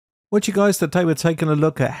What you guys, today we're taking a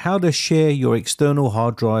look at how to share your external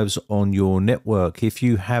hard drives on your network. If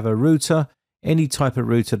you have a router, any type of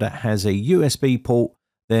router that has a USB port,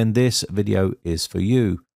 then this video is for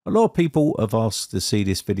you. A lot of people have asked to see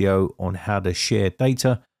this video on how to share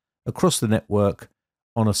data across the network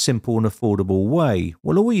on a simple and affordable way.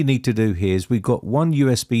 Well, all you need to do here is we've got one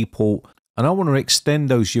USB port, and I want to extend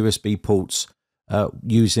those USB ports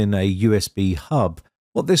using a USB hub.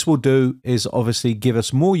 What this will do is obviously give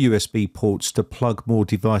us more USB ports to plug more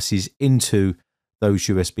devices into those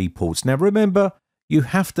USB ports. Now remember, you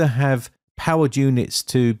have to have powered units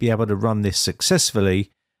to be able to run this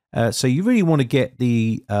successfully. So you really want to get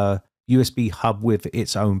the USB hub with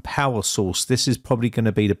its own power source. This is probably going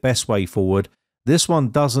to be the best way forward. This one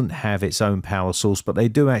doesn't have its own power source, but they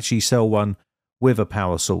do actually sell one with a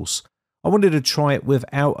power source. I wanted to try it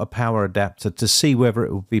without a power adapter to see whether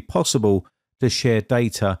it would be possible to share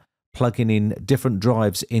data plugging in different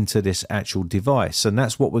drives into this actual device, and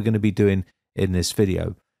that's what we're going to be doing in this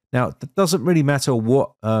video. Now, it doesn't really matter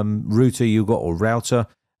what router you got or router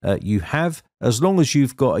you have, as long as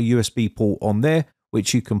you've got a USB port on there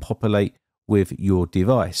which you can populate with your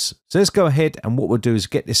device. So let's go ahead, and what we'll do is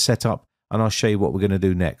get this set up and I'll show you what we're going to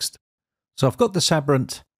do next. So I've got the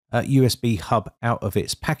SABRENT USB hub out of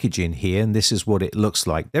its packaging here, and this is what it looks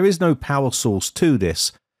like. There is no power source to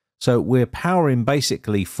this. So we're powering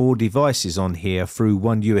basically 4 devices on here through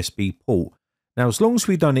one USB port. Now, as long as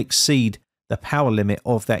we don't exceed the power limit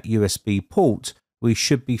of that USB port, we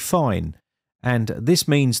should be fine. And this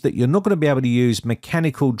means that you're not going to be able to use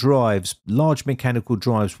mechanical drives, large mechanical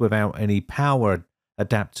drives without any power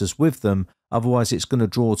adapters with them. Otherwise, it's going to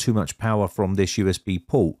draw too much power from this USB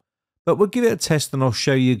port. But we'll give it a test and I'll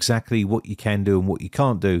show you exactly what you can do and what you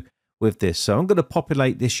can't do with this. So I'm going to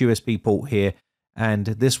populate this USB port here, and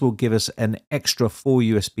this will give us an extra 4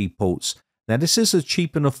 USB ports. Now, this is a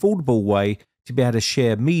cheap and affordable way to be able to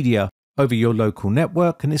share media over your local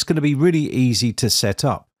network, and it's going to be really easy to set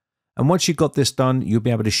up. And once you've got this done, you'll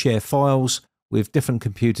be able to share files with different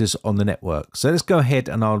computers on the network. So let's go ahead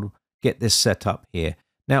and I'll get this set up here.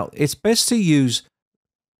 Now, it's best to use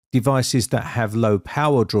devices that have low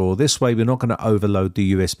power draw. This way, we're not going to overload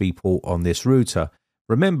the USB port on this router.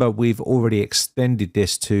 Remember, we've already extended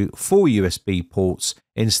this to 4 USB ports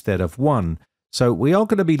instead of 1. So we are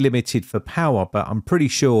going to be limited for power, but I'm pretty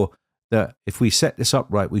sure that if we set this up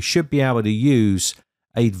right, we should be able to use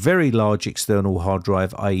a very large external hard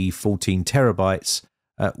drive, i.e. 14 terabytes,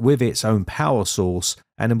 with its own power source,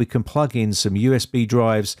 and then we can plug in some USB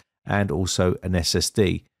drives and also an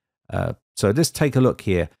SSD. So let's take a look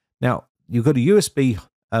here. Now, you've got a USB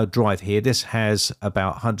drive here. This has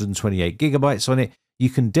about 128 gigabytes on it. You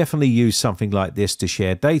can definitely use something like this to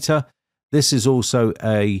share data. This is also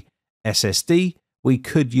a SSD. We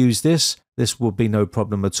could use this. This will be no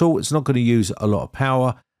problem at all. It's not going to use a lot of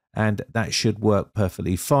power, and that should work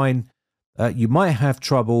perfectly fine. You might have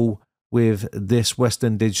trouble with this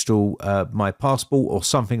Western Digital My Passport or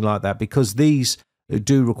something like that, because these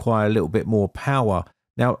do require a little bit more power.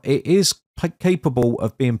 Now, it is capable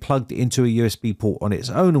of being plugged into a USB port on its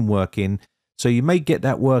own and working. So you may get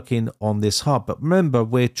that working on this hub, but remember,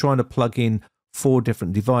 we're trying to plug in 4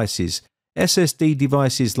 different devices. SSD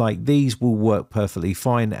devices like these will work perfectly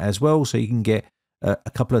fine as well, so you can get a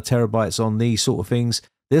couple of terabytes on these sort of things.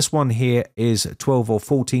 This one here is 12 or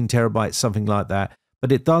 14 terabytes, something like that,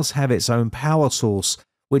 but it does have its own power source,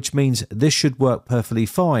 which means this should work perfectly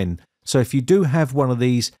fine. So if you do have one of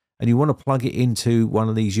these and you want to plug it into one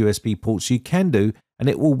of these USB ports, you can do, and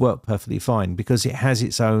it will work perfectly fine because it has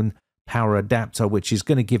its own power adapter, which is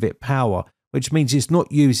going to give it power, which means it's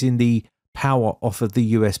not using the power off of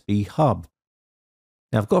the USB hub.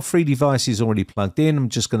 Now, I've got 3 devices already plugged in. I'm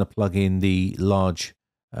just going to plug in the large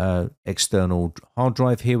external hard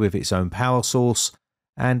drive here with its own power source,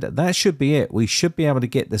 and that should be it. We should be able to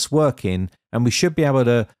get this working, and we should be able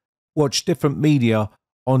to watch different media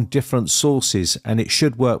on different sources, and it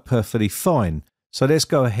should work perfectly fine. So let's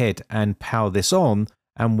go ahead and power this on,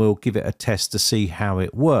 and we'll give it a test to see how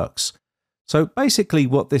it works. So basically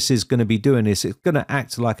what this is going to be doing is it's going to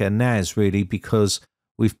act like a NAS really, because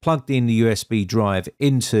we've plugged in the USB drive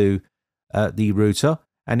into the router,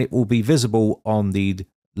 and it will be visible on the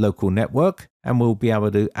local network, and we'll be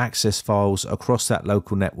able to access files across that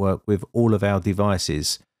local network with all of our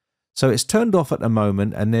devices. So it's turned off at the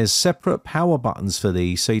moment, and there's separate power buttons for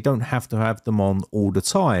these, so you don't have to have them on all the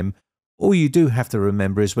time. All you do have to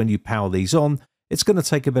remember is when you power these on, it's going to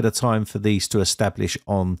take a bit of time for these to establish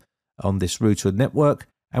on this router network,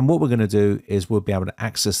 and what we're going to do is we'll be able to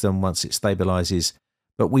access them once it stabilizes.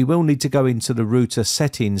 But we will need to go into the router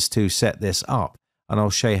settings to set this up, and I'll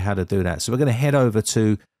show you how to do that. So we're going to head over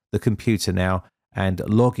to the computer now and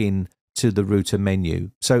log in to the router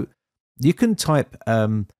menu. So you can type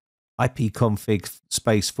ipconfig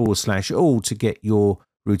 /all to get your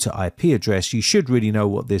router IP address. You should really know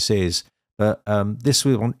what this is, but this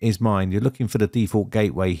one is mine. You're looking for the default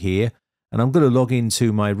gateway here, and I'm going to log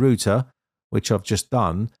into my router, which I've just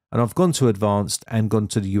done, and I've gone to advanced and gone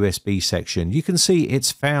to the USB section. You can see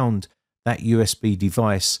it's found that USB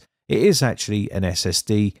device. It is actually an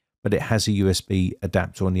SSD, but it has a USB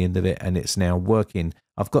adapter on the end of it, and it's now working.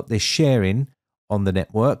 I've got this sharing on the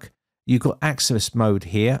network. You've got access mode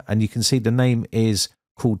here, and you can see the name is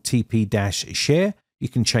called TP-share. You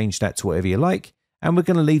can change that to whatever you like. And we're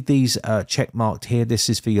going to leave these check marked here. This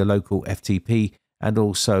is for your local FTP. And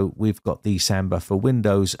also we've got the Samba for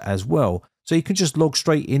Windows as well. So you can just log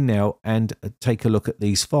straight in now and take a look at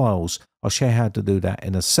these files. I'll share how to do that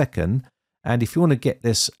in a second. And if you want to get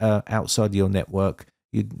this outside your network,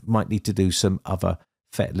 you might need to do some other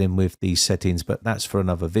fettling with these settings, but that's for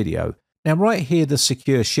another video. Now right here, the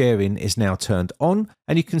secure sharing is now turned on,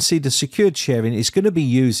 and you can see the secured sharing is going to be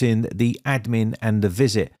using the admin and the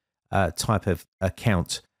visit type of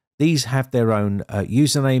account. These have their own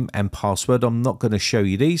username and password. I'm not going to show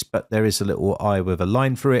you these, but there is a little eye with a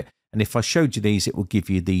line through it. And if I showed you these, it will give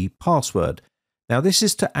you the password. Now this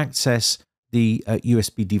is to access the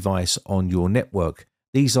USB device on your network.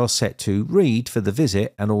 These are set to read for the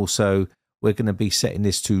visit, and also we're going to be setting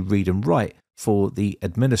this to read and write for the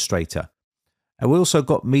administrator. And we also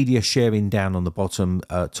got media sharing down on the bottom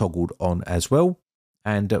toggled on as well.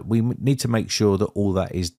 And we need to make sure that all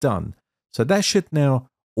that is done. So that should now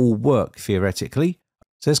all work theoretically.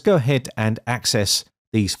 So let's go ahead and access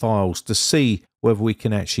these files to see whether we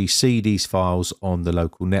can actually see these files on the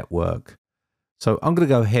local network. So I'm going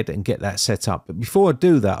to go ahead and get that set up. But before I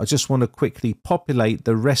do that, I just want to quickly populate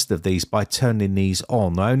the rest of these by turning these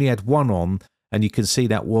on. I only had one on, and you can see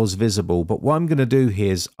that was visible. But what I'm going to do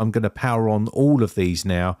here is I'm going to power on all of these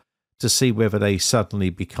now to see whether they suddenly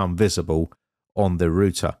become visible on the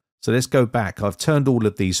router. So let's go back. I've turned all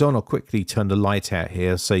of these on. I'll quickly turn the light out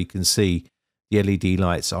here so you can see the LED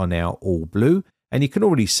lights are now all blue. And you can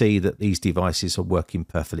already see that these devices are working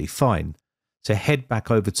perfectly fine. So head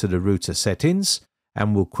back over to the router settings,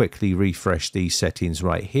 and we'll quickly refresh these settings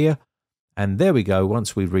right here. And there we go.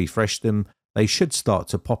 Once we refresh them, they should start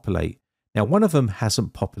to populate. Now, one of them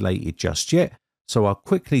hasn't populated just yet, so I'll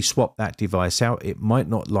quickly swap that device out. It might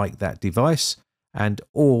not like that device,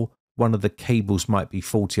 or one of the cables might be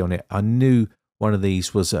faulty on it. I knew one of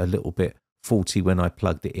these was a little bit faulty when I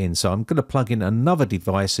plugged it in. So I'm going to plug in another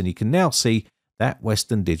device, and you can now see that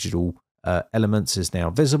Western Digital Elements is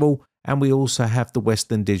now visible. And we also have the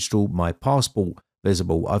Western Digital My Passport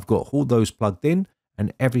visible. I've got all those plugged in,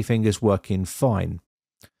 and everything is working fine.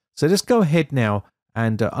 So let's go ahead now,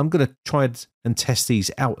 and I'm going to try and test these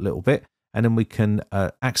out a little bit, and then we can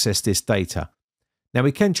access this data. Now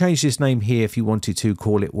we can change this name here if you wanted to,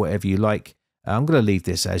 call it whatever you like. I'm going to leave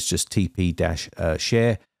this as just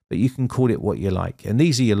TP-share, but you can call it what you like. And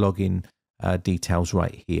these are your login details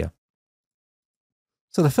right here.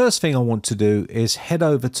 So the first thing I want to do is head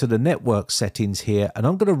over to the network settings here, and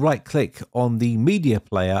I'm going to right click on the media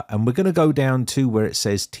player, and we're going to go down to where it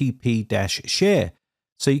says TP-share.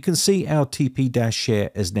 So you can see our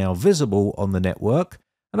TP-share is now visible on the network,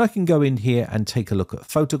 and I can go in here and take a look at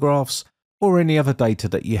photographs or any other data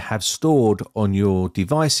that you have stored on your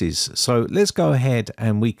devices. So let's go ahead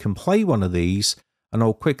and we can play one of these, and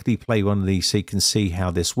I'll quickly play one of these so you can see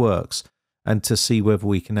how this works and to see whether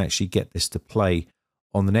we can actually get this to play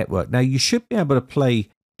on the network. Now you should be able to play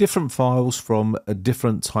different files from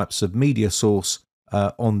different types of media source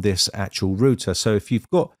on this actual router. So if you've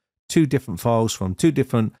got two different files from two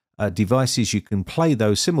different devices, you can play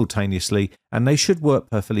those simultaneously, and they should work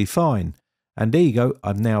perfectly fine. And there you go.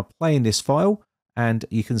 I'm now playing this file, and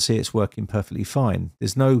you can see it's working perfectly fine.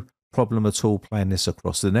 There's no problem at all playing this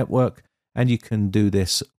across the network, and you can do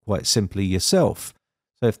this quite simply yourself.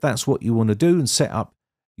 So if that's what you want to do and set up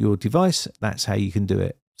your device, that's how you can do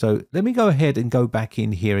it. So let me go ahead and go back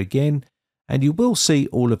in here again, and you will see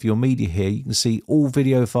all of your media here. You can see all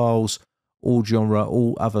video files, all genre,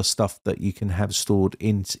 all other stuff that you can have stored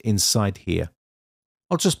inside here.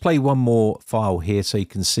 I'll just play one more file here so you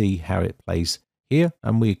can see how it plays here,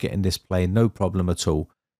 and we're getting this playing no problem at all.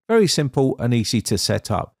 Very simple and easy to set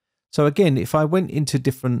up. So again, if I went into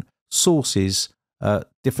different sources,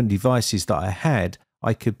 different devices that I had,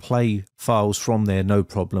 I could play files from there no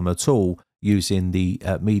problem at all using the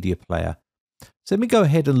media player. So let me go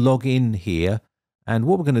ahead and log in here, and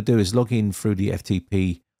what we're going to do is log in through the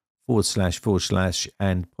FTP //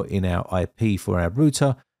 and put in our IP for our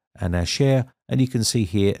router and our share. And you can see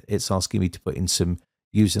here it's asking me to put in some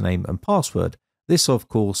username and password. This, of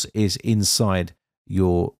course, is inside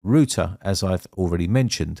your router, as I've already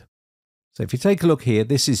mentioned. So if you take a look here,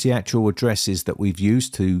 this is the actual addresses that we've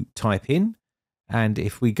used to type in. And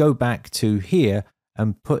if we go back to here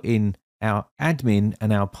and put in our admin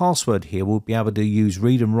and our password here, we'll be able to use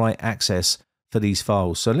read and write access for these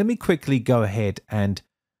files. So let me quickly go ahead and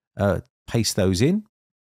paste those in.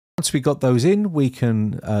 Once we got those in, we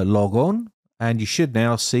can log on, and you should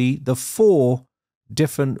now see the 4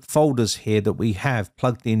 different folders here that we have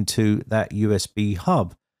plugged into that USB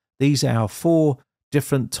hub. These are our 4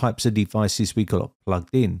 different types of devices we got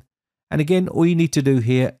plugged in. And again, all you need to do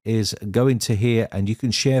here is go into here and you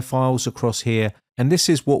can share files across here. And this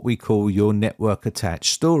is what we call your network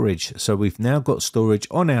attached storage. So we've now got storage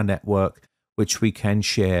on our network, which we can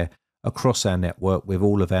share across our network with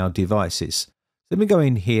all of our devices. Let me go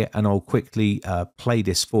in here and I'll quickly play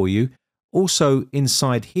this for you. Also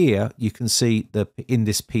inside here, you can see that in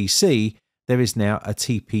this PC, there is now a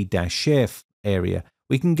TP-share area.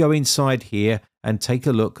 We can go inside here and take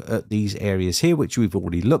a look at these areas here, which we've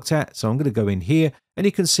already looked at. So I'm going to go in here and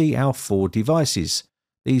you can see our 4 devices.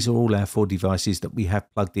 These are all our 4 devices that we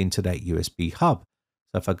have plugged into that USB hub.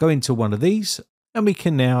 So if I go into one of these, and we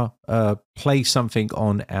can now play something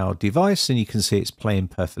on our device, and you can see it's playing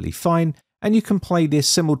perfectly fine. And you can play this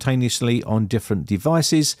simultaneously on different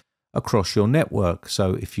devices across your network.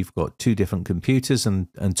 So if you've got 2 different computers and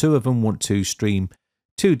 2 of them want to stream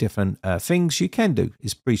 2 different things, you can do.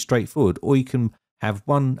 It's pretty straightforward. Or you can have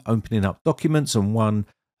one opening up documents and one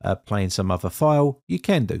playing some other file. You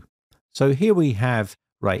can do. So here we have,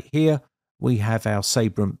 right here, we have our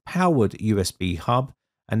SABRENT Powered USB Hub.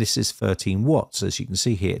 And this is 13 watts. As you can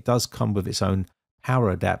see here, it does come with its own power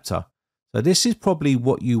adapter. So this is probably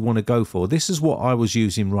what you want to go for. This is what I was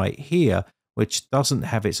using right here, which doesn't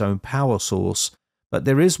have its own power source, but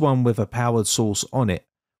there is one with a powered source on it,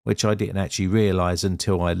 which I didn't actually realize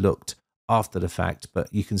until I looked after the fact. But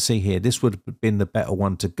you can see here, this would have been the better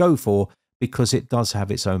one to go for because it does have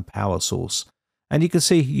its own power source. And you can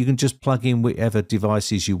see you can just plug in whichever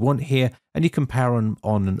devices you want here, and you can power them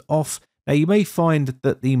on and off. Now you may find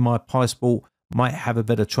that the MyPisport might have a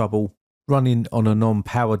bit of trouble running on a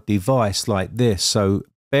non-powered device like this. So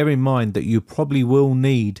bear in mind that you probably will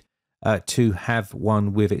need to have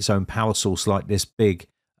one with its own power source like this big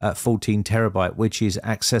 14 terabyte, which is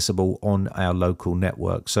accessible on our local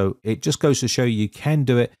network. So it just goes to show you can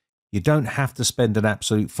do it. You don't have to spend an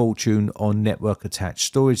absolute fortune on network attached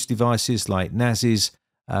storage devices like NASes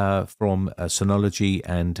from Synology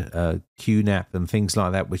and QNAP and things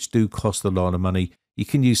like that, which do cost a lot of money. You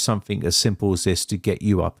can use something as simple as this to get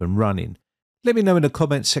you up and running. Let me know in the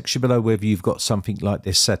comments section below whether you've got something like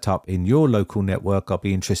this set up in your local network. I'll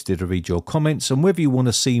be interested to read your comments, and whether you want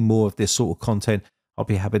to see more of this sort of content, I'll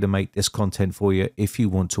be happy to make this content for you if you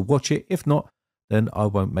want to watch it. If not, then I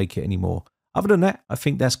won't make it anymore. Other than that, I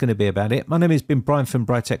think that's going to be about it. My name has been Brian from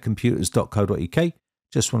BritecComputers.co.uk.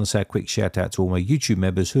 Just want to say a quick shout out to all my YouTube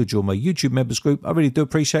members who join my YouTube members group. I really do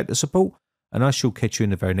appreciate the support, and I shall catch you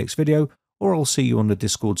in the very next video, or I'll see you on the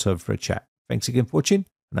Discord server for a chat. Thanks again for watching,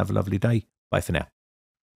 and have a lovely day. Bye for now.